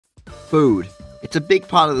Food. It's a big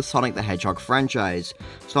part of the Sonic the Hedgehog franchise.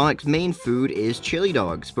 Sonic's main food is chili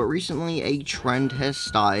dogs, but recently a trend has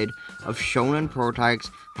started of shonen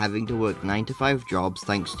protagonists having to work 9-to-5 jobs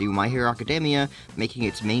thanks to My Hero Academia making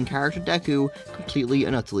its main character Deku completely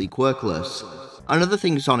and utterly quirkless. Another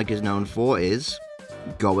thing Sonic is known for is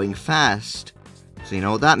going fast. So you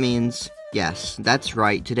know what that means? Yes, that's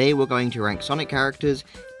right, today we're going to rank Sonic characters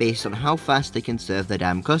based on how fast they can serve their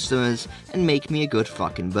damn customers and make me a good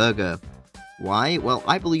fucking burger. Why? Well,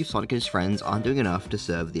 I believe Sonic and his friends aren't doing enough to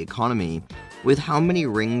serve the economy. With how many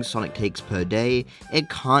rings Sonic takes per day, it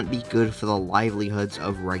can't be good for the livelihoods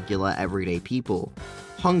of regular everyday people.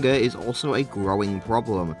 Hunger is also a growing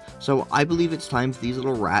problem, so I believe it's time for these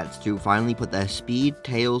little rats to finally put their speed,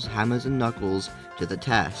 tails, hammers, and knuckles to the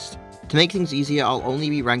test. To make things easier, I'll only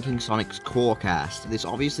be ranking Sonic's core cast. This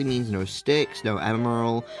obviously means no Styx, no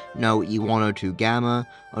Emerald, no E102 Gamma,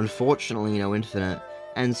 unfortunately no Infinite,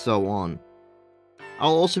 and so on.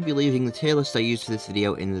 I'll also be leaving the tier list I used for this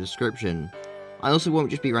video in the description. I also won't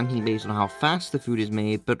just be ranking based on how fast the food is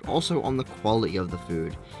made, but also on the quality of the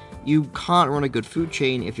food. You can't run a good food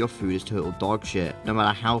chain if your food is total dog shit, no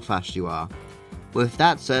matter how fast you are. With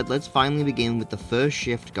that said, let's finally begin with the first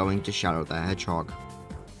shift going to Shadow the Hedgehog.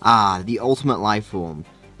 Ah, the ultimate life form.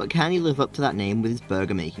 But can he live up to that name with his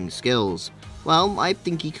burger making skills? Well, I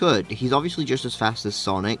think he could. He's obviously just as fast as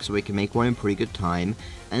Sonic, so he can make one in pretty good time,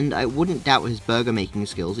 and I wouldn't doubt his burger making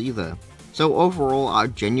skills either. So overall,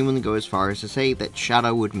 I'd genuinely go as far as to say that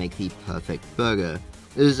Shadow would make the perfect burger.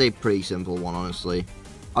 This is a pretty simple one, honestly.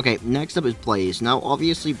 Okay, next up is Blaze. Now,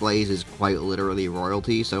 obviously Blaze is quite literally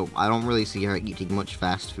royalty, so I don't really see her eating much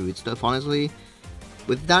fast food stuff, honestly.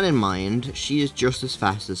 With that in mind, she is just as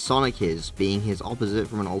fast as Sonic is, being his opposite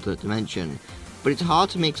from an alternate dimension. But it's hard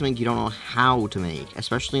to make something you don't know how to make,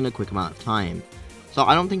 especially in a quick amount of time. So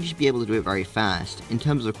I don't think you should be able to do it very fast. In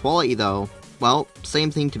terms of quality though, well, same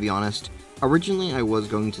thing to be honest. Originally I was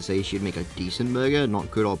going to say she'd make a decent burger, not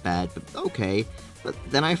good or bad, but okay. But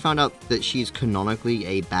then I found out that she's canonically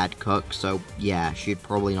a bad cook, so yeah, she'd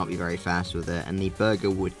probably not be very fast with it, and the burger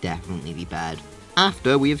would definitely be bad.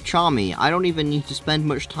 After, we have CHARMY. I don't even need to spend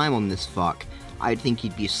much time on this fuck. I'd think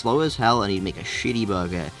he'd be slow as hell and he'd make a shitty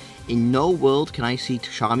burger. In no world can I see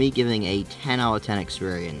CHARMY giving a 10 out of 10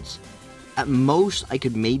 experience. At most, I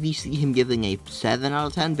could maybe see him giving a 7 out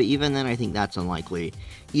of 10, but even then I think that's unlikely.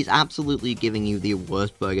 He's absolutely giving you the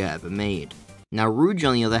worst burger ever made. Now Rouge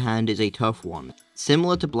on the other hand is a tough one.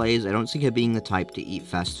 Similar to Blaze, I don't see her being the type to eat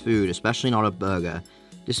fast food, especially not a burger.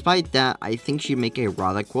 Despite that, I think she'd make a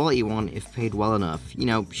rather quality one if paid well enough. You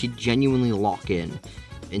know, she'd genuinely lock in.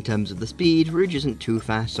 In terms of the speed, Rouge isn't too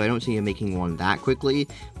fast, so I don't see her making one that quickly,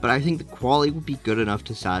 but I think the quality would be good enough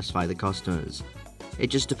to satisfy the customers. It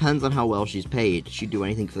just depends on how well she's paid. She'd do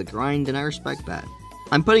anything for the grind, and I respect that.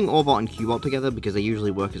 I'm putting Orbot and Cubot together because they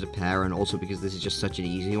usually work as a pair, and also because this is just such an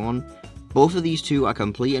easy one. Both of these two are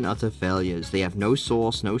complete and utter failures. They have no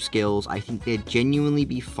source, no skills. I think they'd genuinely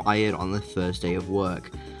be fired on the first day of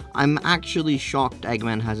work. I'm actually shocked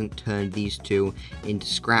Eggman hasn't turned these two into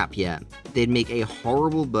scrap yet. They'd make a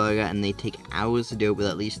horrible burger and they'd take hours to do it with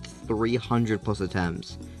at least 300 plus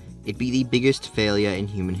attempts. It'd be the biggest failure in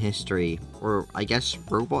human history, or I guess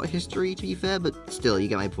robot history to be fair, but still, you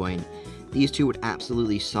get my point. These two would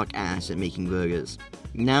absolutely suck ass at making burgers.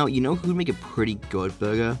 Now, you know who would make a pretty good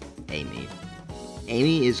burger? Amy.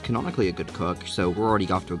 Amy is canonically a good cook, so we're already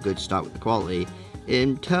off to a good start with the quality.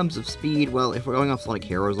 In terms of speed, well, if we're going off Sonic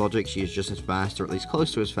Heroes logic, she is just as fast, or at least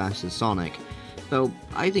close to as fast as Sonic. So,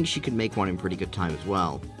 I think she could make one in pretty good time as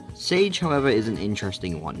well. Sage, however, is an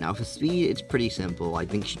interesting one. Now, for speed, it's pretty simple. I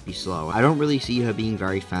think she'd be slow. I don't really see her being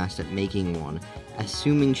very fast at making one,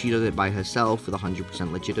 assuming she does it by herself with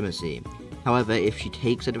 100% legitimacy. However, if she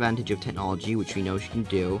takes advantage of technology, which we know she can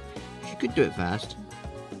do, she could do it fast.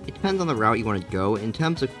 It depends on the route you want to go. In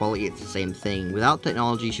terms of quality, it's the same thing. Without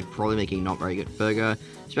technology, she'd probably make a not very good burger,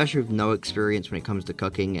 especially with no experience when it comes to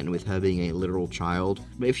cooking and with her being a literal child.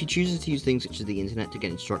 But if she chooses to use things such as the internet to get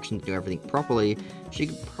instructions to do everything properly, she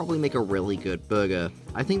could probably make a really good burger.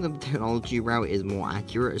 I think the technology route is more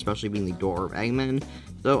accurate, especially being the daughter of Eggman,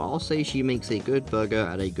 so I'll say she makes a good burger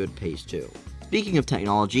at a good pace too. Speaking of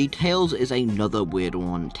technology, Tails is another weird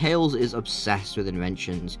one. Tails is obsessed with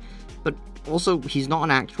inventions, but also he's not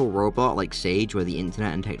an actual robot like Sage where the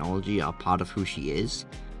internet and technology are part of who she is.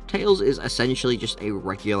 Tails is essentially just a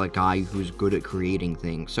regular guy who's good at creating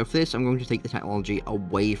things, so for this I'm going to take the technology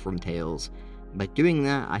away from Tails. By doing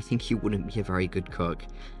that, I think he wouldn't be a very good cook.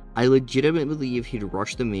 I legitimately believe he'd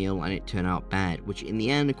rush the meal and it turn out bad, which in the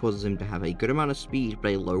end causes him to have a good amount of speed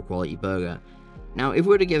but a low quality burger. Now, if we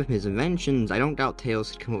were to give him his inventions, I don't doubt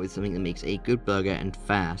Tails could come up with something that makes a good burger and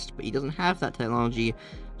fast, but he doesn't have that technology,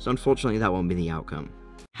 so unfortunately that won't be the outcome.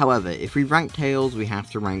 However, if we rank Tails, we have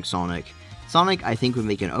to rank Sonic. Sonic, I think, would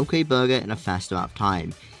make an okay burger in a fast amount of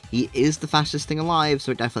time. He is the fastest thing alive,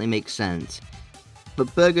 so it definitely makes sense.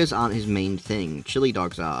 But burgers aren't his main thing, chili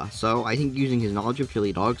dogs are, so I think using his knowledge of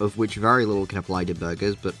chili dogs, of which very little can apply to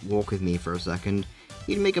burgers, but walk with me for a second,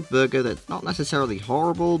 he'd make a burger that's not necessarily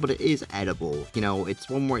horrible, but it is edible. You know, it's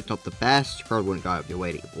one where it's not the best, you probably wouldn't go out of your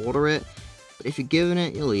way to order it, but if you're given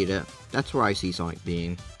it, you'll eat it. That's where I see Sonic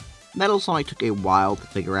being. Metal Sonic took a while to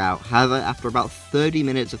figure out, however, after about 30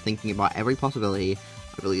 minutes of thinking about every possibility,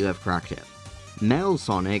 I believe I've cracked it. Metal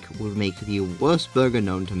Sonic would make the worst burger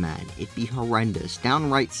known to man. It'd be horrendous,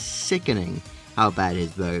 downright sickening how bad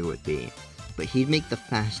his burger would be. But he'd make the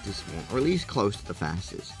fastest one, or at least close to the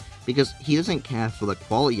fastest, because he doesn't care for the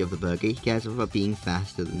quality of the burger, he cares about being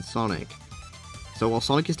faster than Sonic. So while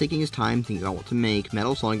Sonic is taking his time thinking about what to make,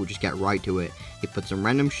 Metal Sonic would just get right to it. He'd put some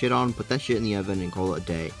random shit on, put that shit in the oven, and call it a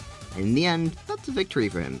day. And in the end, that's a victory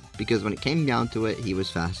for him, because when it came down to it, he was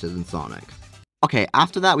faster than Sonic. Okay,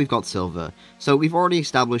 after that we've got Silver. So we've already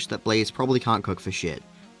established that Blaze probably can't cook for shit.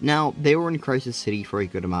 Now, they were in Crisis City for a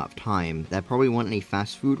good amount of time. There probably weren't any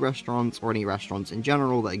fast food restaurants or any restaurants in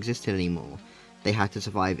general that existed anymore. They had to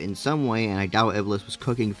survive in some way, and I doubt Iblis was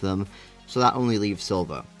cooking for them, so that only leaves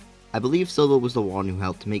Silver. I believe Silver was the one who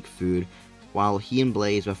helped to make food, while he and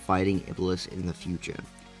Blaze were fighting Iblis in the future.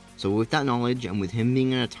 So with that knowledge, and with him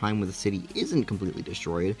being in a time where the city isn't completely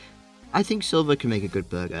destroyed, I think Silver can make a good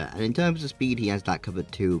burger, and in terms of speed he has that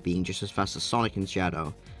covered too, being just as fast as Sonic and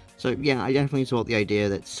Shadow. So yeah, I definitely support the idea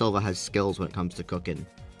that Silver has skills when it comes to cooking.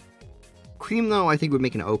 Cream though, I think would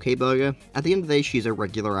make an okay burger. At the end of the day, she's a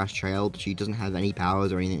regular ass child, she doesn't have any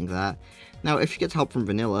powers or anything like that. Now, if she gets help from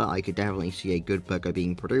Vanilla, I could definitely see a good burger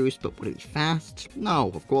being produced, but would it be fast?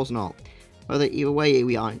 No, of course not. But either way,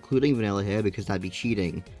 we aren't including Vanilla here because that'd be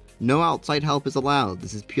cheating. No outside help is allowed.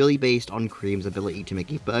 This is purely based on Cream's ability to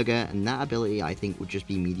make a burger, and that ability I think would just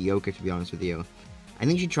be mediocre, to be honest with you. I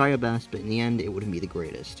think she'd try her best, but in the end, it wouldn't be the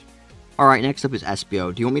greatest. Alright, next up is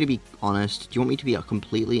Espio. Do you want me to be honest? Do you want me to be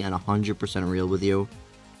completely and 100% real with you?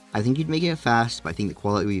 I think you'd make it fast, but I think the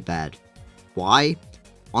quality would be bad. Why?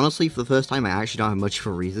 Honestly, for the first time, I actually don't have much of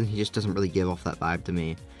a reason. He just doesn't really give off that vibe to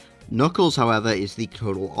me. Knuckles, however, is the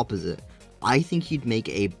total opposite. I think he'd make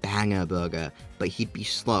a banger burger, but he'd be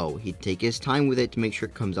slow. He'd take his time with it to make sure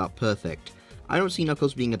it comes out perfect. I don't see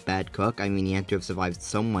Knuckles being a bad cook. I mean, he had to have survived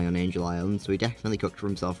some way on Angel Island, so he definitely cooked for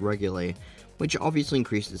himself regularly, which obviously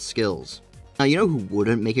increased his skills. Now, you know who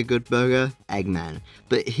wouldn't make a good burger? Eggman.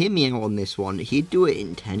 But hear me out on this one, he'd do it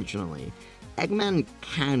intentionally. Eggman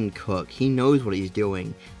can cook, he knows what he's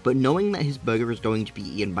doing, but knowing that his burger is going to be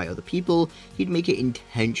eaten by other people, he'd make it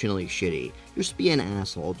intentionally shitty. Just be an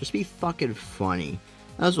asshole, just be fucking funny.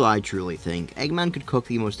 That's what I truly think. Eggman could cook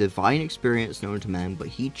the most divine experience known to man, but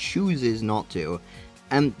he chooses not to.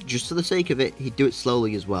 And just for the sake of it, he'd do it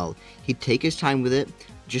slowly as well. He'd take his time with it,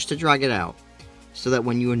 just to drag it out. So that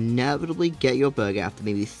when you inevitably get your burger after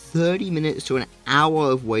maybe 30 minutes to an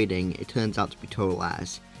hour of waiting, it turns out to be total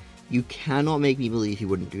ass. You cannot make me believe he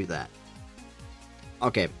wouldn't do that.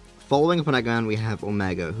 Okay, following up on Eggman, we have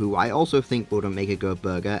Omega, who I also think wouldn't make a good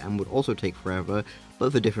burger and would also take forever,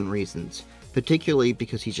 but for different reasons. Particularly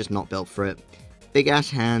because he's just not built for it. Big ass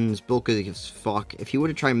hands, bulky as fuck. If he were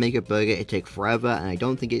to try and make a burger, it'd take forever, and I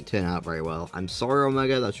don't think it'd turn out very well. I'm sorry,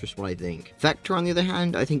 Omega, that's just what I think. Vector, on the other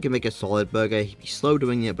hand, I think could make a solid burger. He'd be slow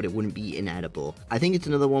doing it, but it wouldn't be inedible. I think it's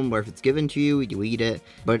another one where if it's given to you, you eat it,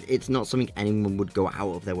 but it's not something anyone would go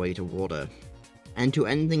out of their way to order. And to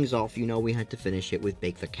end things off, you know we had to finish it with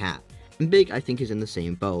Big the Cat. And Big, I think, is in the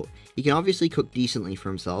same boat. He can obviously cook decently for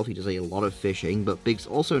himself, he does a lot of fishing, but Big's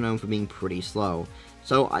also known for being pretty slow.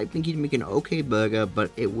 So I think he'd make an okay burger,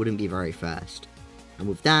 but it wouldn't be very fast. And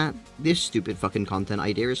with that, this stupid fucking content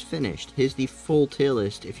idea is finished. Here's the full tier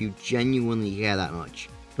list if you genuinely care that much.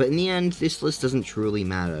 But in the end, this list doesn't truly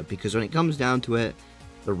matter, because when it comes down to it,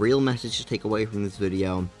 the real message to take away from this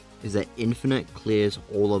video is that Infinite clears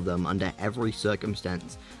all of them under every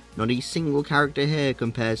circumstance. Not a single character here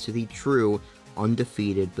compares to the true,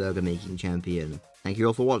 undefeated burger making champion. Thank you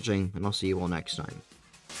all for watching, and I'll see you all next time.